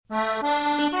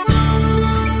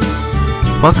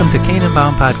Welcome to Canaan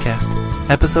Bound Podcast,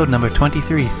 episode number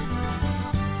 23.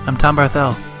 I'm Tom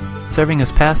Barthel, serving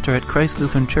as pastor at Christ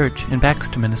Lutheran Church in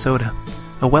Baxter, Minnesota,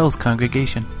 a WELS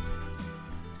congregation.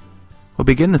 We'll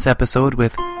begin this episode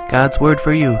with God's Word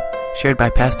for You, shared by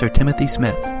Pastor Timothy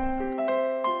Smith.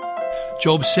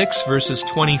 Job 6, verses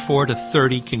 24 to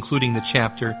 30, concluding the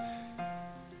chapter.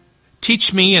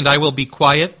 Teach me, and I will be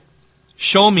quiet.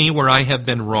 Show me where I have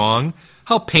been wrong.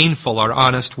 How painful are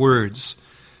honest words.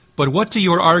 But what do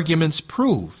your arguments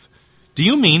prove? Do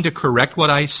you mean to correct what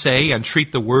I say and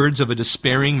treat the words of a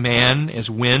despairing man as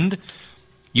wind?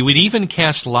 You would even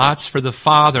cast lots for the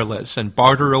fatherless and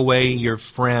barter away your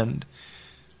friend.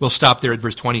 We'll stop there at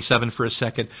verse 27 for a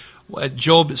second.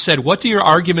 Job said, what do your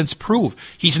arguments prove?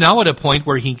 He's now at a point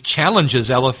where he challenges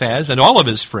Eliphaz and all of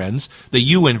his friends. The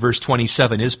you in verse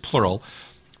 27 is plural.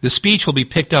 The speech will be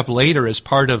picked up later as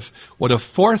part of what a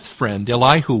fourth friend,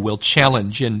 Elihu, will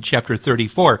challenge in chapter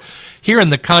 34. Here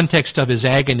in the context of his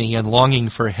agony and longing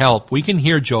for help, we can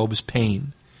hear Job's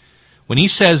pain. When he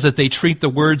says that they treat the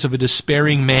words of a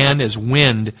despairing man as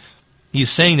wind, he's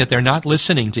saying that they're not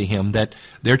listening to him, that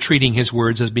they're treating his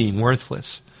words as being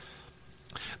worthless.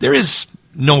 There is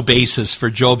no basis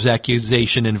for Job's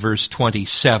accusation in verse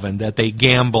 27 that they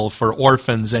gamble for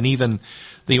orphans and even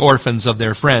the orphans of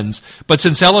their friends. But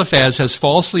since Eliphaz has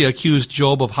falsely accused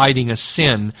Job of hiding a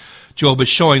sin, Job is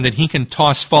showing that he can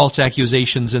toss false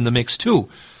accusations in the mix too.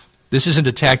 This isn't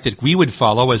a tactic we would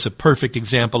follow as a perfect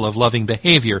example of loving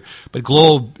behavior, but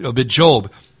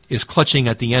Job is clutching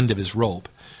at the end of his rope.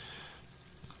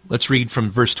 Let's read from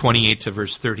verse 28 to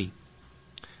verse 30.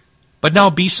 But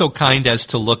now be so kind as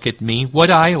to look at me.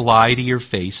 Would I lie to your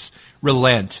face?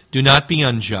 Relent. Do not be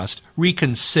unjust.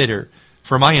 Reconsider,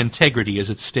 for my integrity is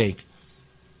at stake.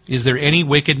 Is there any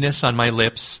wickedness on my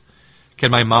lips?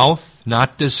 Can my mouth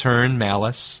not discern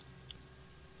malice?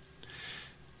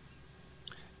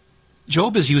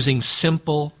 Job is using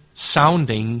simple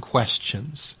sounding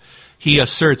questions. He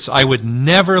asserts, I would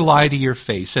never lie to your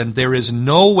face, and there is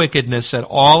no wickedness at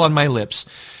all on my lips.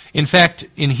 In fact,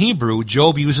 in Hebrew,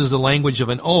 Job uses the language of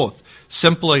an oath,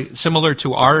 similar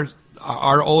to our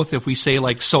oath if we say,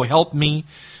 like, so help me.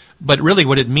 But really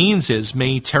what it means is,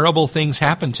 may terrible things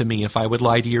happen to me if I would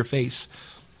lie to your face.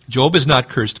 Job has not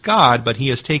cursed God, but he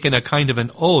has taken a kind of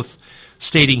an oath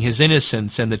stating his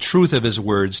innocence and the truth of his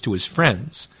words to his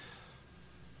friends.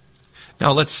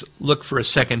 Now let's look for a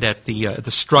second at the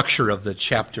structure of the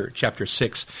chapter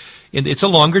 6. It's a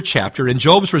longer chapter, and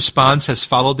Job's response has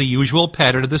followed the usual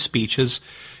pattern of the speeches,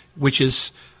 which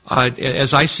is,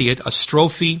 as I see it, a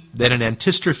strophe, then an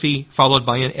antistrophe, followed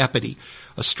by an epitome.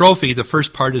 A strophe, the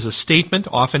first part, is a statement,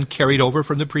 often carried over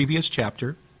from the previous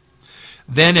chapter.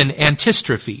 Then an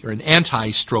antistrophe, or an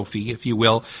anti-strophe, if you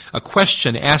will, a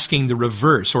question asking the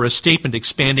reverse, or a statement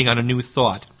expanding on a new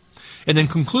thought. And then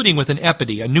concluding with an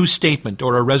epitome, a new statement,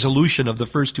 or a resolution of the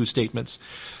first two statements.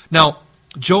 Now,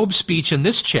 Job's speech in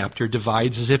this chapter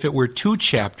divides as if it were two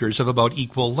chapters of about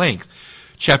equal length.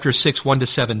 Chapter 6, 1 to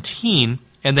 17,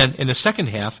 and then in the second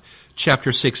half,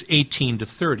 chapter 6, 18 to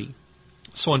 30.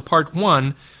 So in part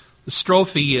 1, the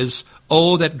strophe is,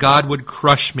 oh, that God would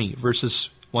crush me, verses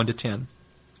 1 to 10. And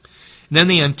then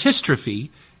the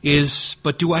antistrophe is,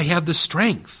 but do I have the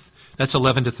strength? That's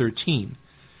 11 to 13.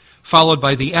 Followed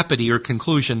by the epitome or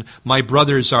conclusion, my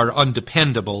brothers are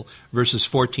undependable, verses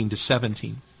 14 to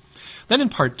 17. Then in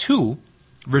part 2,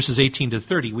 verses 18 to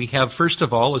 30, we have, first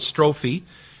of all, a strophe,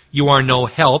 you are no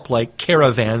help, like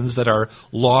caravans that are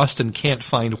lost and can't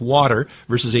find water,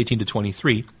 verses 18 to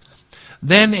 23.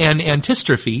 Then an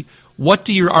antistrophe, what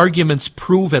do your arguments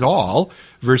prove at all,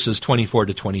 verses 24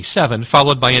 to 27,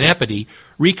 followed by an epitome,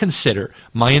 reconsider,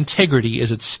 my integrity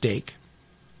is at stake.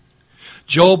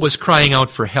 Job was crying out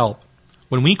for help.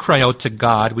 When we cry out to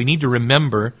God, we need to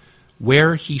remember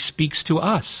where he speaks to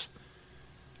us.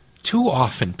 Too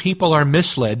often, people are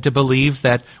misled to believe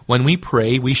that when we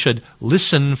pray, we should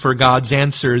listen for God's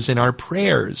answers in our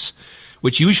prayers,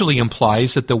 which usually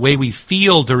implies that the way we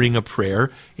feel during a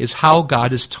prayer is how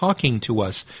God is talking to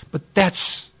us. But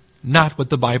that's not what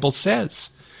the Bible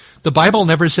says. The Bible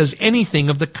never says anything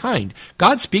of the kind.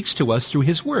 God speaks to us through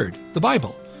his word, the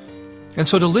Bible. And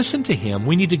so to listen to him,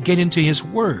 we need to get into his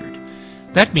word.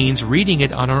 That means reading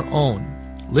it on our own,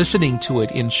 listening to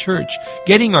it in church,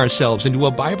 getting ourselves into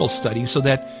a Bible study so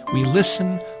that we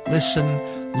listen.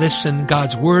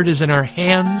 God's word is in our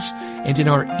hands and in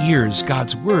our ears.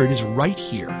 God's word is right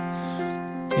here.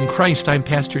 In Christ, I'm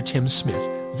Pastor Tim Smith.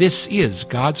 This is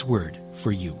God's word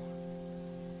for you.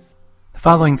 The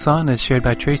following song is shared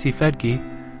by Tracy Fedke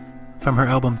from her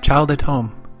album Child at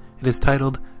Home. It is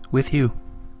titled With You.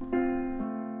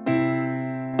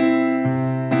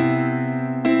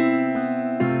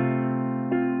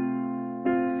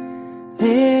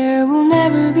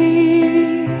 never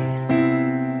be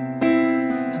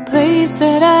a place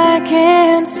that I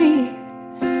can't see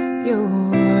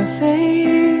your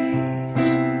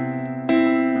face.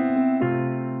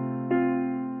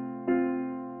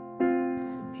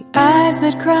 The eyes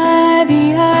that cry,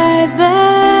 the eyes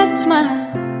that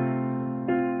smile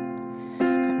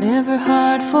are never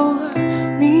hard for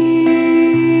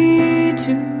me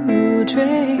to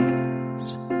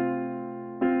trace.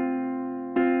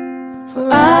 For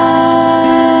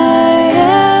I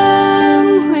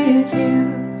am with you.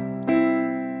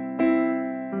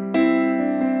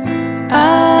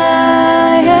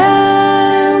 I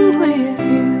am with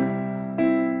you.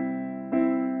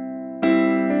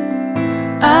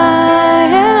 I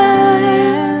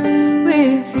am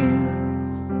with you.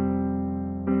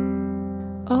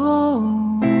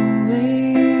 Always.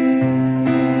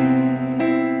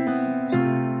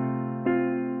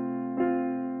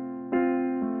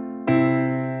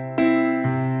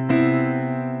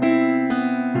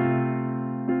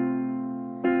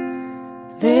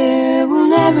 There will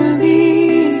never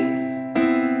be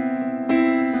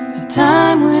a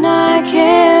time when I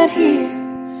can't hear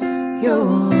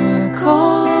your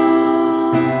call.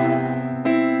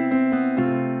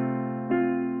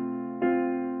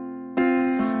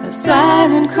 A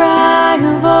silent cry,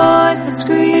 a voice that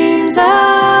screams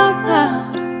out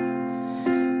loud.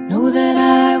 Know that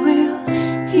I will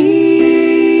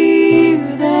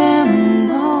hear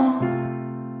them all.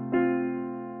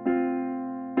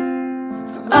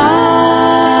 For I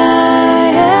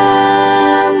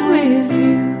am with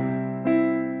you.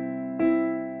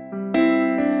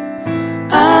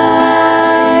 I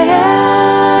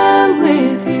am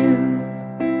with you.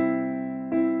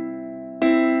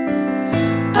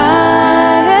 I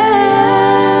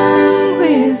am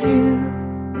with you.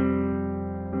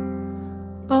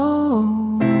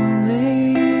 Always.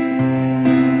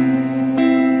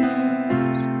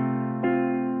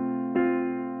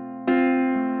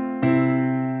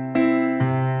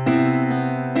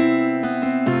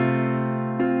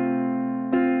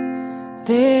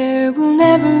 There will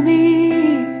never be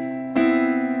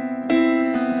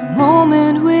a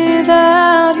moment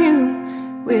without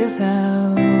you,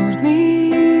 without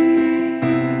me.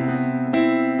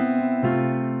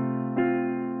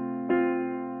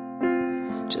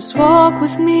 Just walk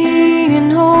with me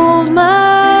and hold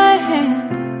my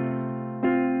hand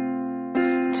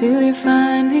until you're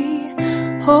finally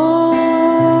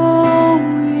home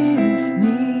with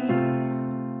me.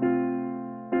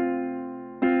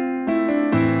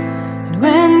 And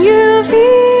when you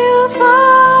feel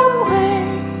far away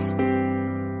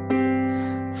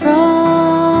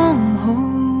from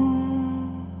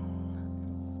home,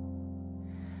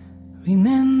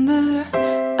 remember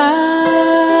I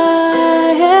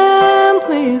am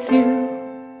with you.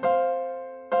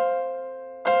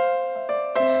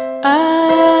 I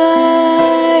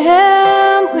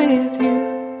am with you.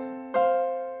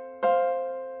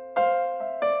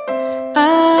 I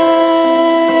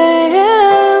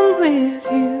am with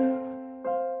you.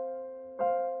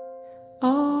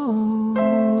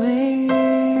 Always.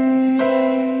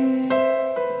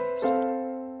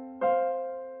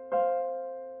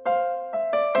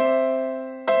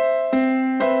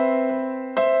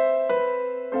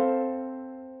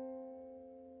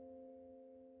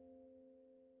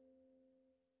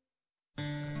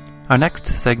 Our next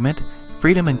segment,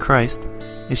 Freedom in Christ,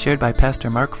 is shared by Pastor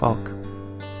Mark Falk.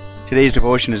 Today's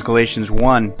devotion is Galatians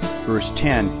 1, verse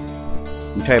 10,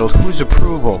 entitled, Whose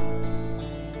Approval?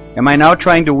 Am I now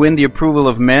trying to win the approval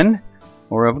of men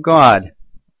or of God?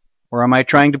 Or am I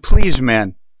trying to please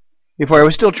men? If I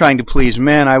was still trying to please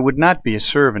men, I would not be a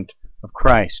servant of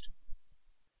Christ.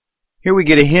 Here we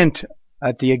get a hint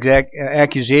at the exact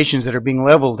accusations that are being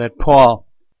leveled at Paul.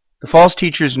 The false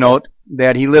teachers note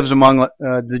that he lives among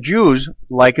the Jews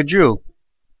like a Jew,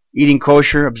 eating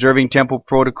kosher, observing temple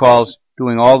protocols,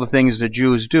 doing all the things the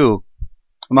Jews do.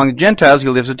 Among the Gentiles, he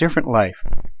lives a different life.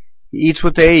 He eats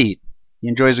what they eat. He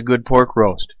enjoys a good pork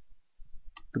roast.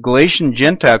 The Galatian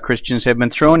Gentile Christians have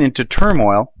been thrown into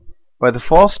turmoil by the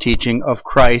false teaching of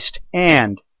Christ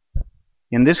and,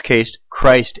 in this case,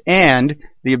 Christ and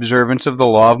the observance of the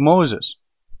law of Moses.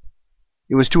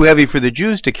 It was too heavy for the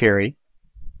Jews to carry,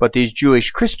 but these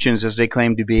Jewish Christians, as they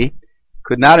claim to be,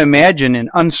 could not imagine an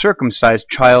uncircumcised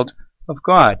child of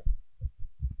God.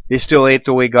 They still ate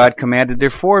the way God commanded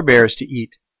their forebears to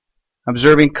eat.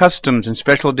 Observing customs and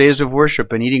special days of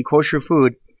worship and eating kosher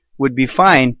food would be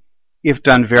fine if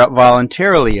done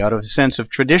voluntarily out of a sense of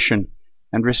tradition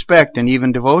and respect and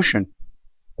even devotion.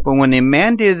 But when they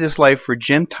mandated this life for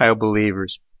Gentile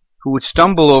believers, who would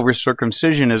stumble over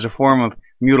circumcision as a form of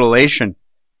mutilation,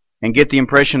 and get the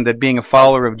impression that being a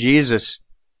follower of Jesus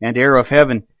and heir of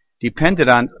heaven depended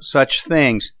on such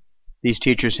things, these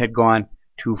teachers had gone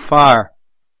too far.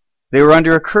 They were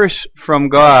under a curse from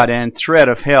God and threat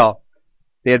of hell.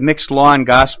 They had mixed law and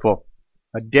gospel,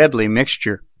 a deadly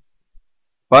mixture.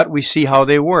 But we see how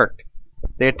they worked.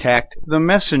 They attacked the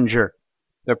messenger,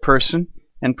 the person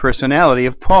and personality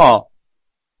of Paul.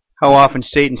 How often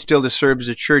Satan still disturbs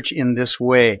the church in this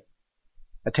way.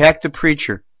 Attack the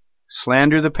preacher,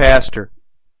 slander the pastor,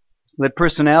 let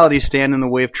personality stand in the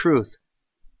way of truth.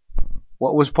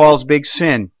 What was Paul's big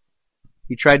sin?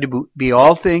 He tried to be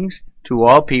all things to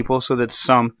all people so that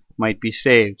some might be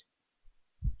saved.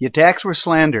 The attacks were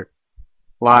slander,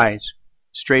 lies,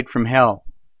 straight from hell.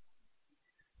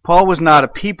 Paul was not a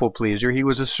people pleaser, he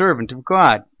was a servant of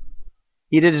God.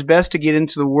 He did his best to get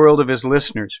into the world of his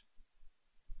listeners.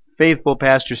 Faithful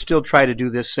pastors still try to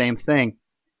do this same thing,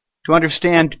 to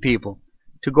understand people,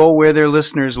 to go where their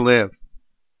listeners live.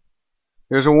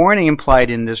 There's a warning implied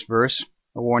in this verse,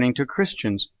 a warning to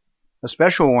Christians, a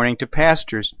special warning to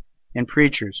pastors and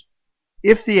preachers.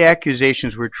 If the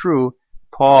accusations were true,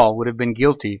 Paul would have been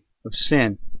guilty of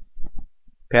sin.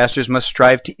 Pastors must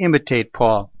strive to imitate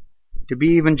Paul, to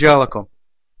be evangelical,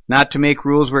 not to make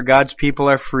rules where God's people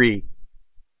are free,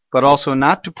 but also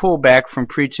not to pull back from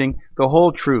preaching the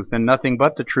whole truth and nothing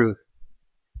but the truth.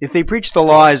 If they preach the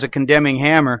law as a condemning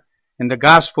hammer and the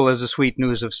gospel as the sweet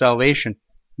news of salvation,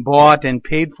 bought and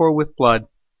paid for with blood,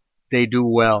 they do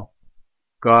well.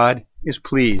 God is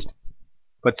pleased.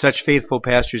 But such faithful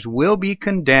pastors will be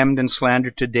condemned and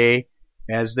slandered today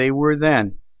as they were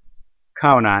then.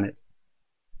 Count on it.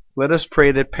 Let us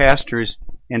pray that pastors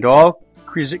and all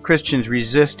Christians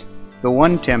resist the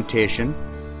one temptation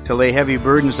to lay heavy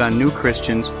burdens on new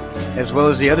Christians, as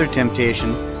well as the other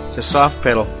temptation to soft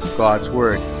pedal God's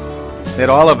Word. Let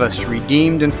all of us,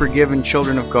 redeemed and forgiven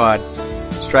children of God,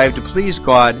 strive to please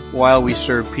God while we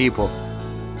serve people.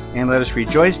 And let us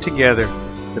rejoice together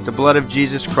that the blood of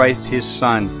Jesus Christ, His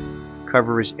Son,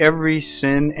 covers every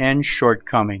sin and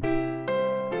shortcoming.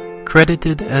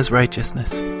 Credited as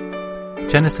righteousness.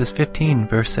 Genesis 15,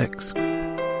 verse 6.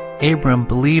 Abram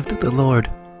believed the Lord,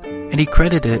 and he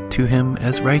credited it to him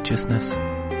as righteousness.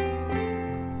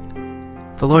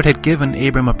 The Lord had given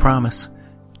Abram a promise.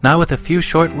 Now with a few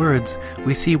short words,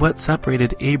 we see what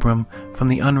separated Abram from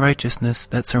the unrighteousness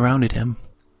that surrounded him.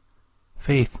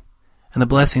 Faith, and the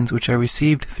blessings which are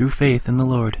received through faith in the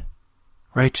Lord.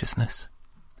 Righteousness.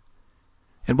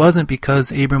 It wasn't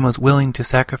because Abram was willing to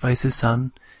sacrifice his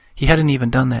son. He hadn't even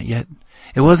done that yet.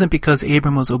 It wasn't because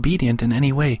Abram was obedient in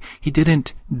any way. He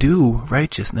didn't do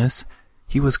righteousness.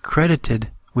 He was credited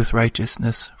with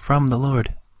righteousness from the Lord.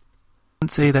 It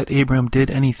doesn't say that Abram did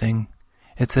anything.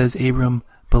 It says Abram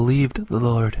believed the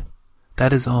Lord.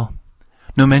 That is all.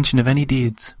 No mention of any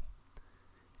deeds.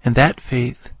 And that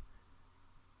faith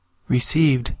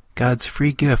received God's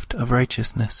free gift of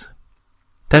righteousness.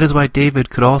 That is why David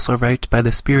could also write by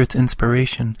the Spirit's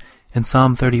inspiration in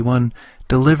Psalm 31,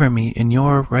 "Deliver me in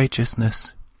your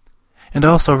righteousness," and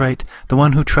also write, "The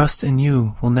one who trusts in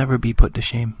you will never be put to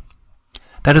shame."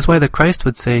 That is why the Christ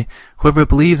would say, "Whoever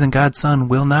believes in God's Son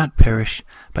will not perish,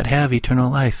 but have eternal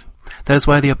life." That is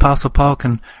why the Apostle Paul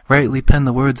can rightly pen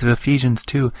the words of Ephesians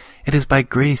 2, "It is by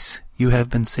grace you have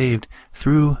been saved,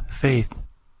 through faith."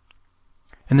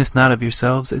 And this not of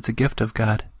yourselves, it's a gift of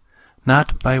God,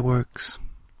 not by works.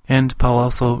 And Paul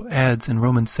also adds in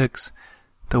Romans 6,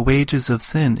 "The wages of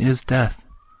sin is death,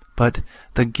 but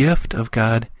the gift of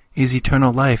God is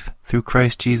eternal life through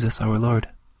Christ Jesus our Lord."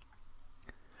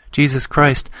 Jesus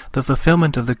Christ, the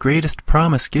fulfillment of the greatest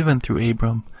promise given through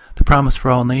Abram, the promise for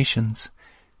all nations,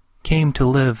 came to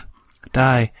live,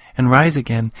 die, and rise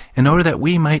again in order that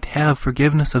we might have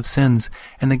forgiveness of sins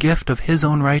and the gift of His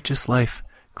own righteous life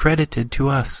credited to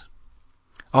us.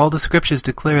 All the Scriptures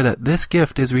declare that this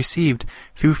gift is received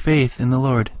through faith in the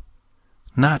Lord,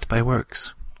 not by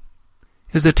works.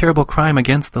 It is a terrible crime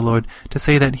against the Lord to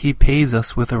say that He pays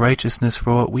us with a righteousness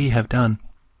for what we have done.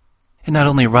 It not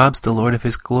only robs the Lord of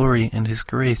His glory and His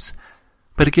grace,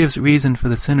 but it gives reason for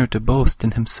the sinner to boast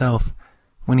in himself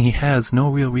when he has no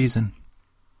real reason.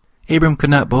 Abram could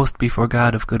not boast before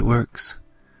God of good works,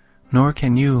 nor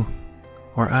can you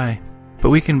or I, but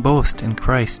we can boast in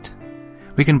Christ.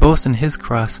 We can boast in His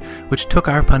cross, which took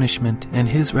our punishment, and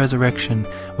His resurrection,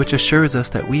 which assures us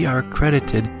that we are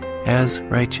credited as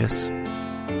righteous.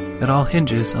 It all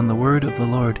hinges on the word of the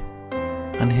Lord,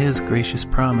 on His gracious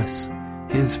promise,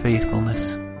 His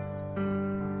faithfulness.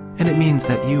 And it means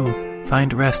that you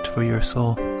find rest for your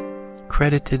soul,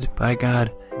 credited by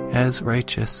God as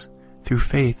righteous through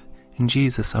faith in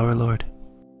Jesus our Lord.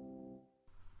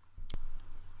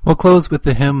 We'll close with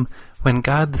the hymn When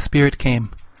God the Spirit Came,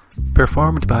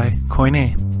 performed by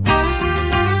Koine.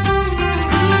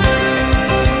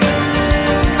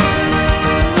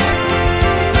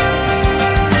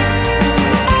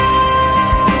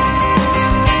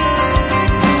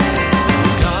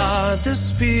 God the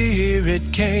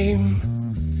Spirit came,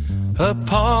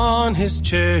 upon his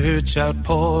church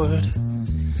outpoured,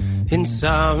 in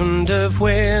sound of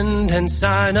wind and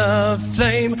sign of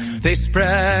flame, they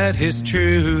spread his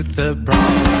truth abroad.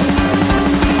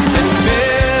 And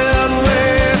filled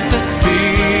with the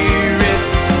Spirit,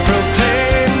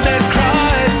 proclaimed that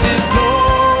Christ is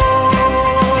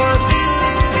Lord.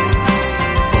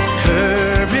 Oh,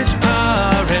 courage,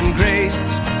 power, and grace,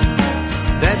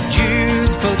 that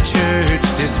youthful church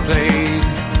displayed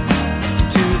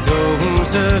to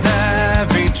those of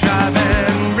every tribe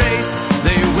and race.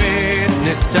 They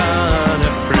witnessed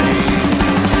unafraid,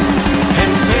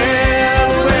 and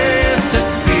filled with the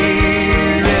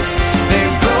Spirit, they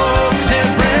broke their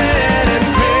bread and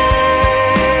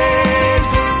prayed.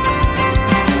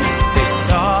 They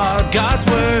saw God's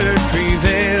word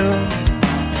prevail,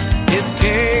 his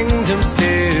kingdom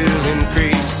still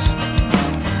increase.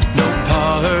 No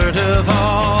part of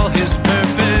all his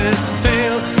purpose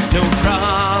fail, no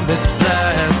promised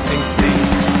blessing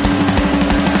cease.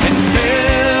 And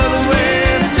filled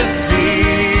with the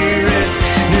Spirit,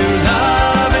 new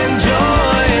love and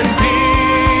joy and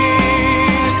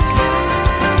peace.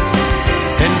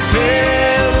 And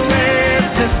filled with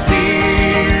the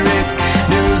Spirit,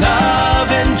 new love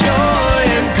and joy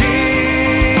and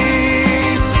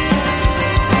peace.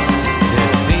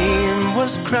 Their theme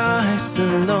was Christ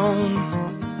alone,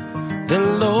 the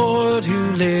Lord who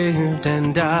lived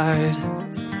and died,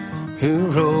 who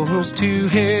rose to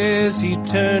his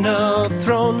eternal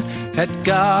throne at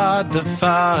God the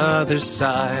Father's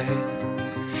side.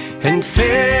 And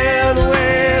filled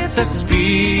with the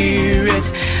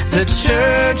Spirit, the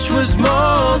church was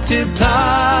multiplied.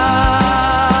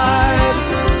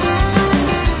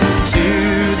 So to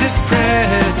this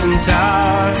present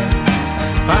hour,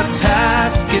 our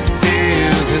task is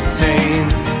still the same.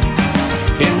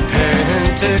 In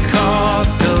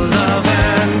Pentecostal love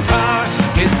and power,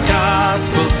 his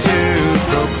gospel to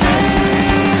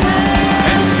proclaim.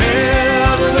 And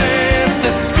filled with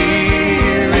the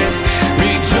Spirit,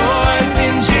 rejoice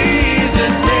in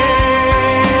Jesus'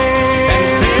 name. And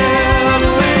filled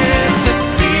with the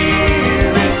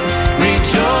Spirit,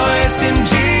 rejoice in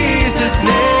Jesus'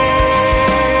 name.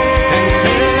 And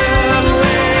filled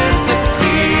with the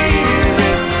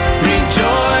Spirit,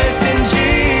 rejoice in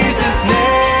Jesus'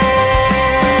 name.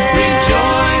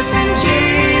 Rejoice in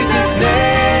Jesus'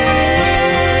 name.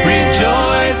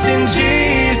 Rejoice in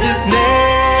Jesus' name.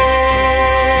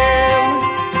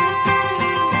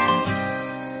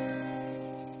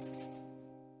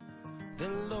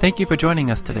 Thank you for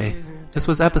joining us today. This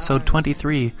was episode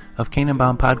 23 of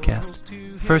Canaanbaum Podcast,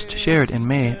 first shared in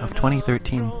May of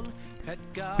 2013.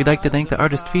 We'd like to thank the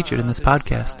artist featured in this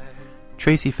podcast,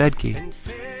 Tracy Fedke.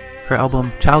 Her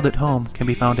album Child at Home can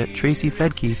be found at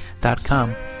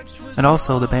tracyfedke.com, and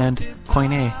also the band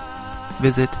Koine.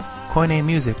 Visit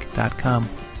koinemusic.com.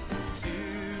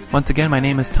 Once again, my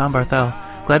name is Tom Barthel,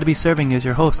 glad to be serving as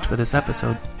your host for this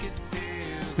episode.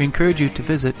 We encourage you to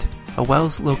visit a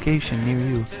WELS location near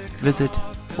you. Visit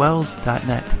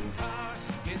wels.net.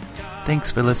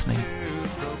 Thanks for listening.